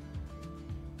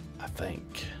 I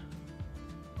think.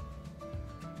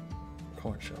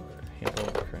 Corn sheller, handle,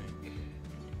 and crank.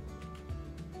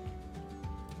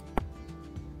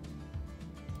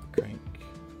 Crank,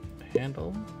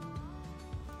 handle.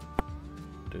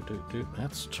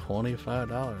 That's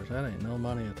 $25. That ain't no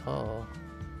money at all.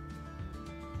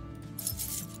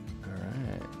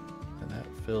 Alright. And that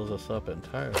fills us up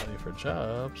entirely for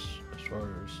jobs, as far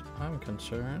as I'm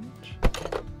concerned.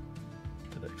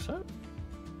 Did it accept?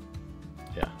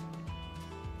 Yeah.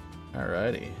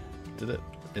 Alrighty. Did it?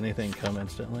 Anything come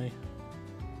instantly?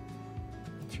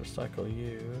 Let's recycle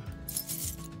you.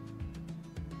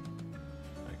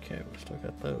 Okay, we still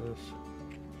got those.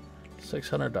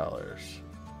 $600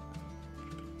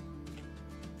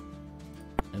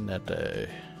 in that day.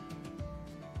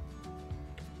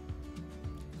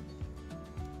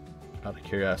 Out of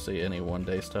curiosity, any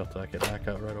 1-day stuff that I could hack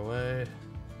out right away?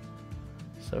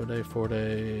 7-day,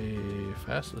 4-day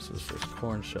fastest is this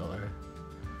corn sheller.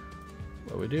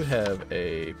 But we do have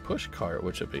a push cart,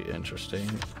 which would be interesting,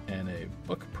 and a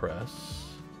book press.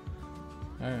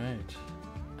 All right.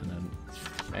 And then,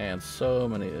 man, so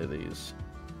many of these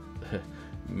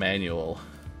manual.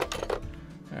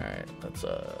 All right, let's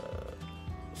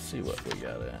see what we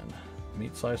got in.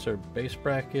 Meat slicer, base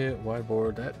bracket, wide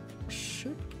board. That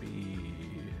should be.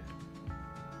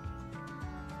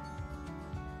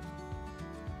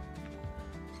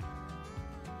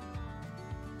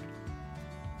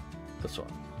 This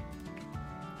one.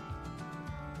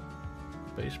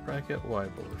 Base bracket,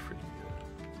 wide board for you.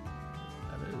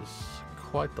 That is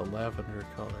quite the lavender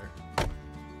color.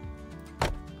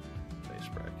 Base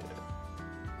bracket.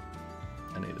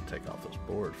 I need to take off this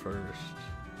board first.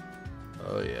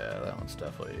 Oh yeah, that one's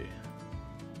definitely...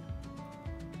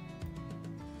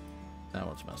 That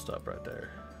one's messed up right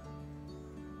there.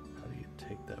 How do you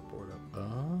take that board up?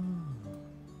 Oh.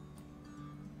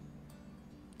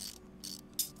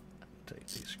 Take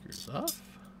these screws off.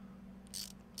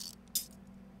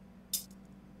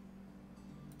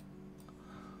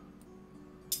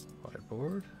 Wide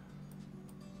board.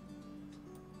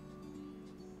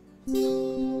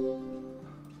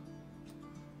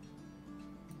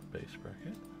 Base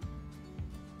bracket.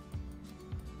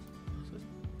 Does it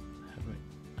have me?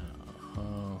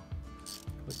 Oh,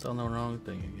 clicked on the wrong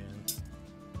thing again.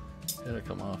 It'll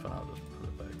come off and I'll just put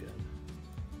it back in.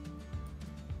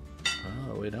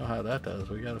 Oh, we know how that does.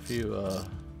 We got a few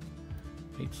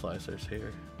meat slicers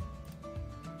here.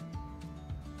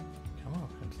 Come on,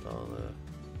 install that.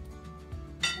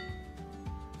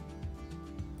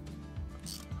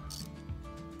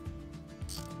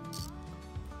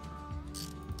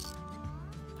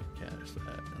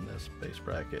 And this base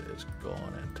bracket is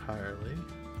gone entirely.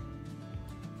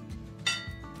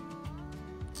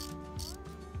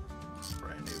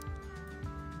 Brand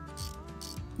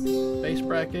new base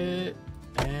bracket,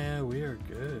 and we are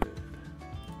good.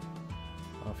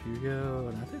 Off you go,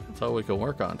 and I think that's all we can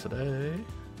work on today.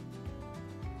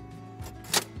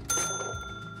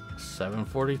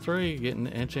 7:43, getting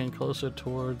inching closer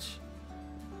towards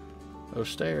those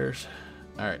stairs.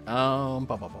 All right,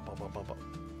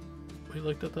 we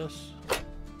looked at this?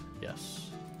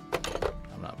 Yes.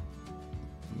 I'm not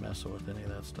messing with any of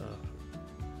that stuff.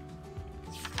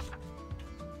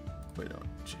 We don't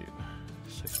chew.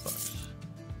 $6.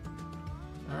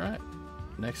 Alright.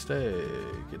 Next day,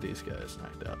 get these guys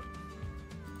knocked out.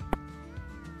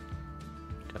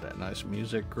 Got that nice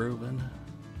music grooving.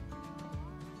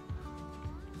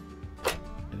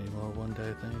 Any more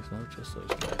one-day things? No, just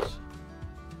those guys.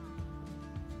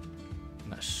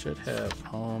 I should have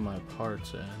all my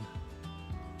parts in.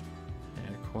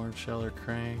 And a corn sheller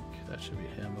crank. That should be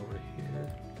him over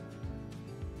here.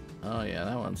 Oh yeah,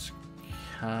 that one's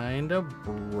kind of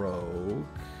broke.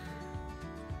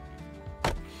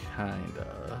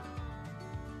 Kinda.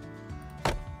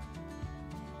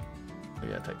 We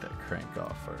gotta take that crank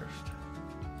off first.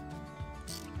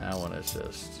 That one is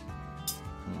just...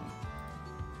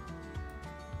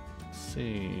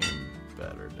 Seen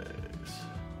better days.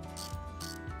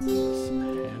 This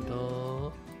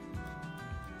handle.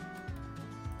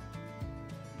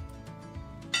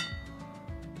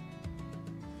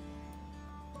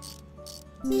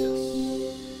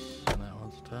 Yes. And that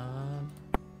one's done.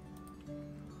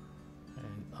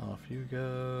 And off you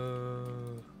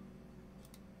go.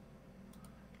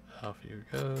 Off you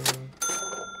go.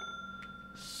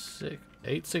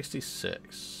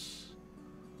 866.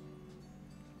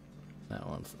 That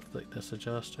one's the thickness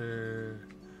adjuster.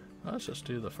 Let's just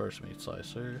do the first meat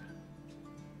slicer.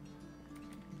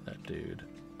 That dude.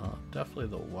 Oh, definitely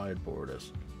the wide board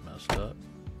is messed up.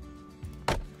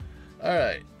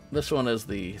 Alright, this one is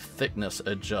the thickness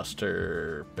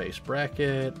adjuster base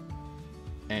bracket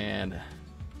and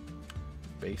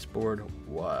baseboard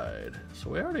wide. So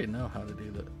we already know how to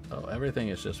do that. Oh, everything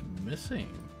is just missing.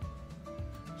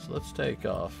 So let's take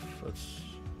off. Let's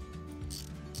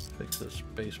fix this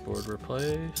baseboard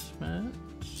replacement.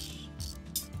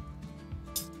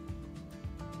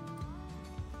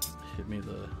 Hit me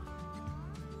the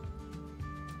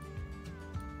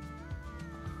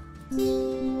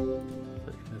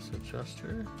thickness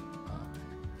adjuster.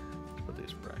 Let's put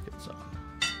these brackets on.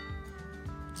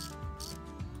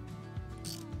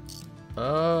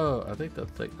 Oh, I think the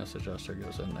thickness adjuster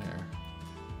goes in there.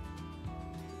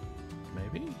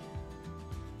 Maybe?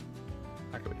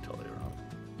 I could be totally wrong.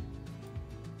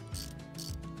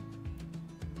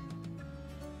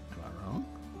 Am I wrong?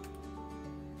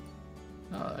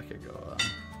 Oh, that could go on.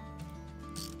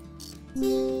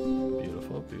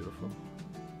 Beautiful, beautiful.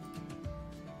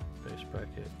 Base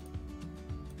bracket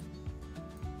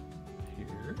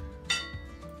here.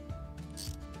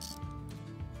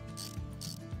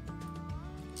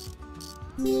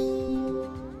 And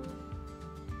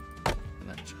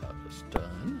that job is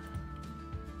done.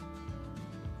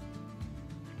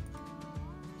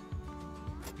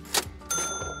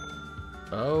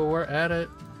 Oh, we're at it.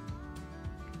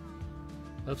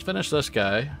 Let's finish this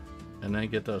guy and then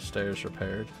get those stairs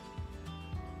repaired.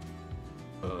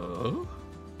 Oh.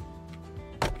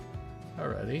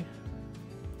 Alrighty.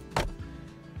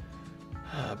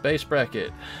 Base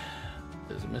bracket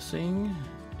is missing.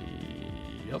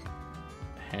 Yup.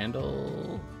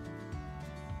 Handle.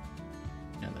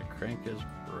 And the crank is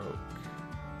broke.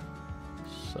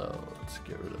 So let's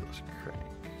get rid of this crank.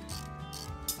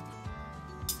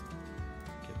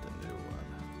 Get the new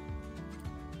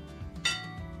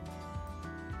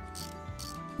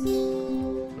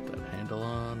one. Put that handle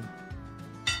on.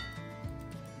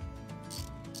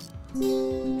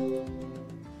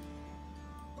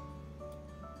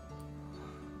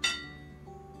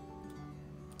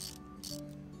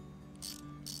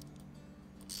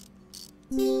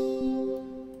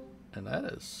 And that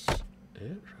is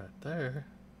it right there.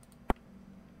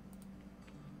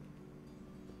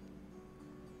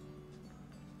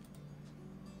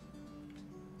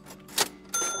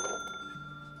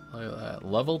 Look at that.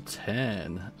 Level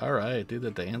 10. Alright, do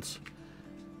the dance.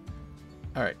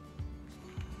 Alright.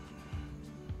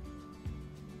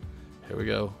 Here we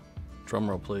go. Drum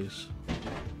roll, please.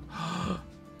 Oh,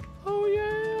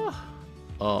 yeah.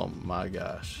 Oh, my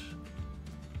gosh.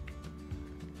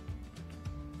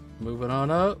 Moving on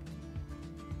up.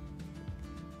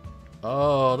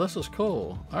 Oh, this is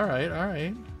cool. Alright,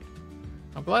 alright.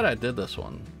 I'm glad I did this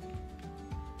one.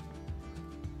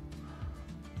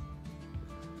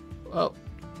 Well,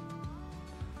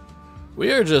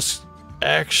 we are just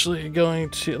actually going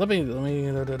to let me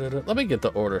get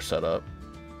the order set up.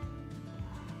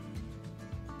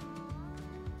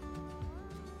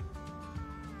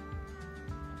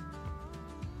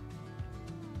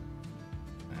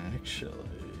 Actually,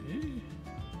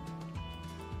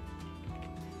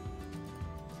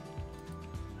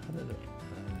 how did it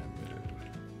move?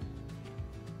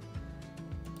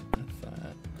 That's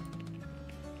fine.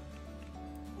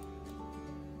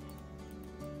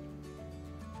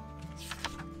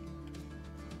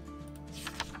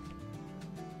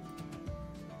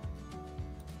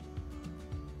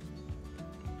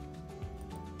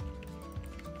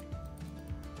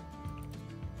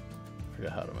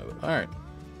 Forgot how to move it. All right.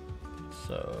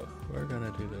 So we're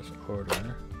gonna do this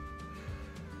order.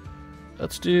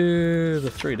 Let's do the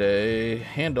 3-day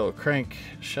handle crank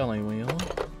shelling wheel.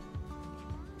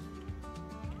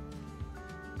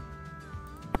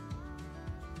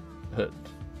 But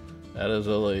that is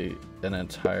only an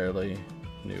entirely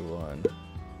new one.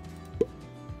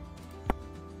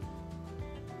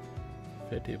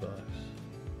 $50.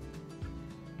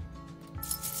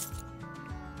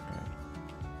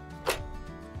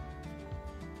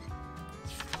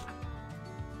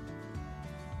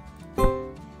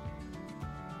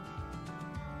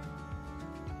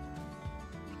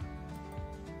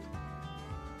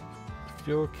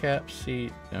 Fuel cap,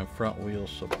 seat, and front wheel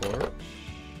support.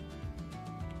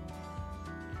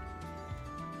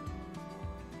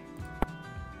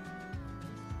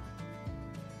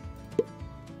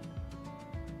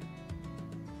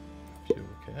 Fuel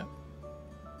cap.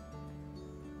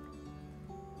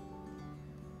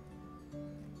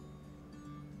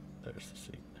 There's the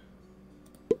seat.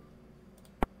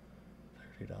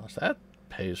 $30. That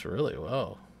pays really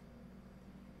well.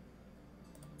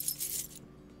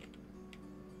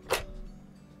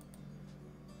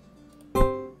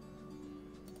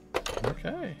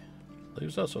 Okay,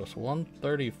 leaves us with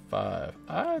 135.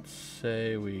 I'd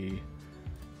say we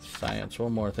science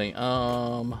one more thing.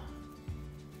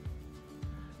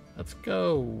 Let's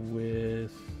go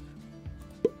with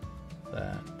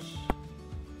that.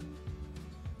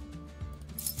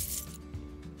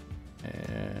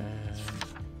 And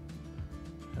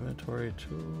inventory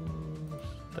tools,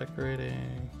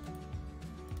 decorating.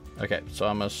 Okay, so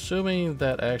I'm assuming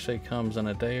that actually comes in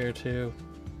a day or two.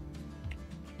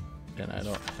 And I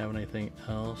don't have anything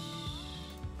else.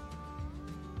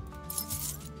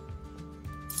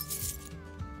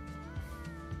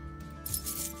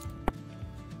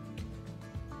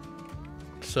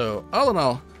 So, all in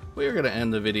all, we are going to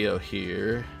end the video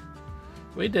here.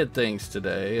 We did things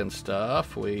today and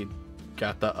stuff. We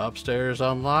got the upstairs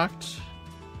unlocked.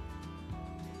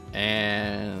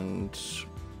 And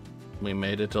we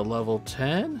made it to level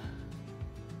 10.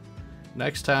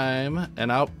 Next time,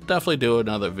 and I'll definitely do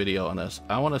another video on this,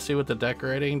 I want to see what the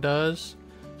decorating does.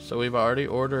 So we've already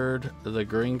ordered the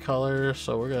green color,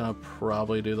 so we're going to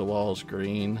probably do the walls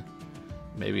green.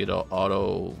 Maybe it'll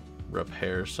auto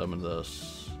repair some of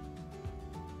this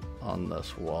on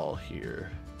this wall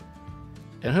here.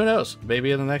 And who knows,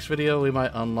 maybe in the next video we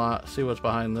might see what's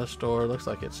behind this door. Looks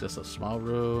like it's just a small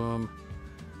room,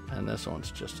 and this one's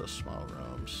just a small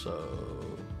room.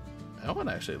 So that one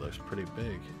actually looks pretty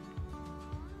big.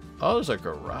 Oh, there's a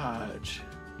garage.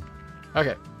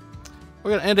 Okay,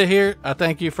 we're gonna end it here. I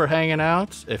thank you for hanging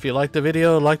out. If you like the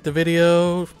video, like the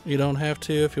video. You don't have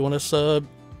to. If you want to sub,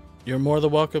 you're more than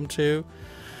welcome to.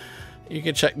 You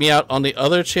can check me out on the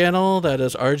other channel, that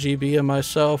is RGB and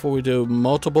myself, where we do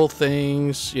multiple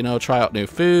things, you know, try out new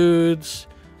foods,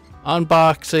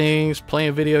 unboxings,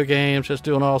 playing video games, just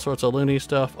doing all sorts of loony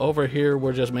stuff. Over here,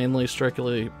 we're just mainly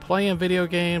strictly playing video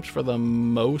games for the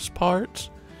most part.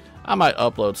 I might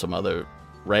upload some other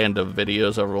random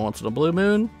videos every once in a blue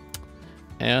moon.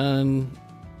 And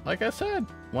like I said,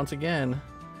 once again,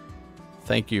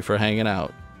 thank you for hanging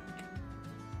out.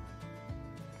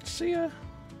 See ya.